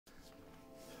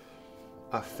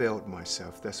I failed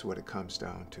myself. That's what it comes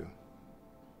down to.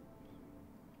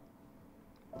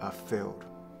 I failed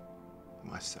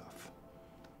myself.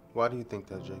 Why do you think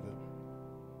that, Jacob?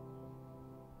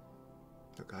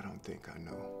 Look, I don't think I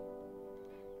know.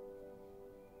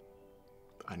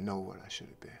 I know what I should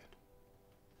have been.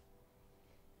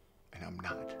 And I'm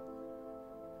not.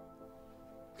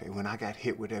 Okay, when I got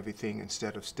hit with everything,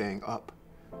 instead of staying up,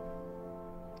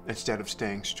 instead of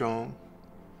staying strong,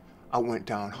 I went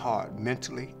down hard,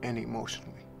 mentally and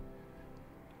emotionally.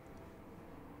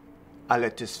 I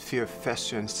let this fear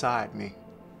fester inside me.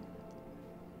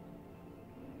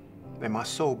 And my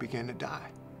soul began to die.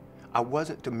 I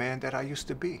wasn't the man that I used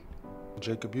to be.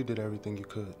 Jacob, you did everything you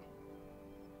could.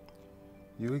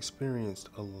 You experienced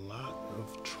a lot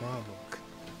of trauma.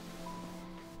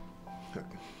 Look,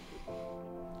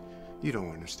 you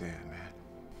don't understand, man.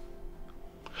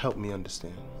 Help me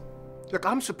understand. Look,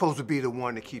 I'm supposed to be the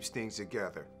one that keeps things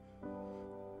together.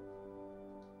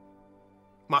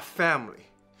 My family,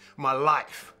 my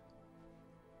life.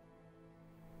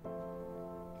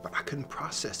 But I couldn't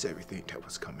process everything that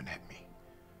was coming at me.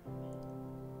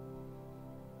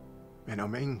 And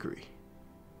I'm angry.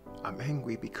 I'm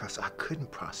angry because I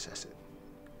couldn't process it.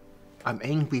 I'm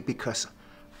angry because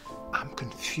I'm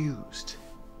confused.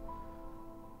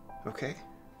 Okay?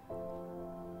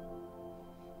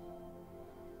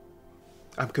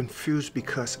 I'm confused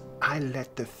because I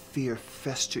let the fear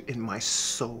fester in my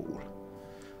soul.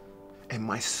 And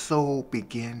my soul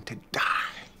began to die.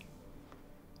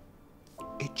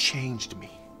 It changed me.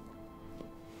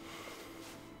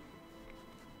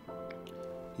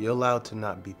 You're allowed to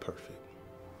not be perfect.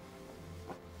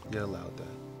 You're allowed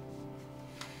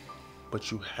that. But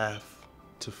you have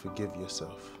to forgive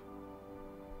yourself.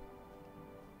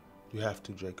 You have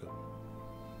to, Jacob.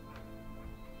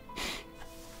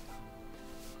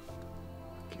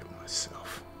 Forgive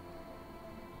myself.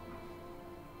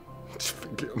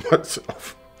 Forgive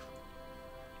myself.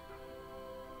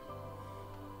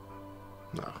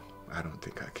 No, I don't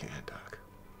think I can, Doc.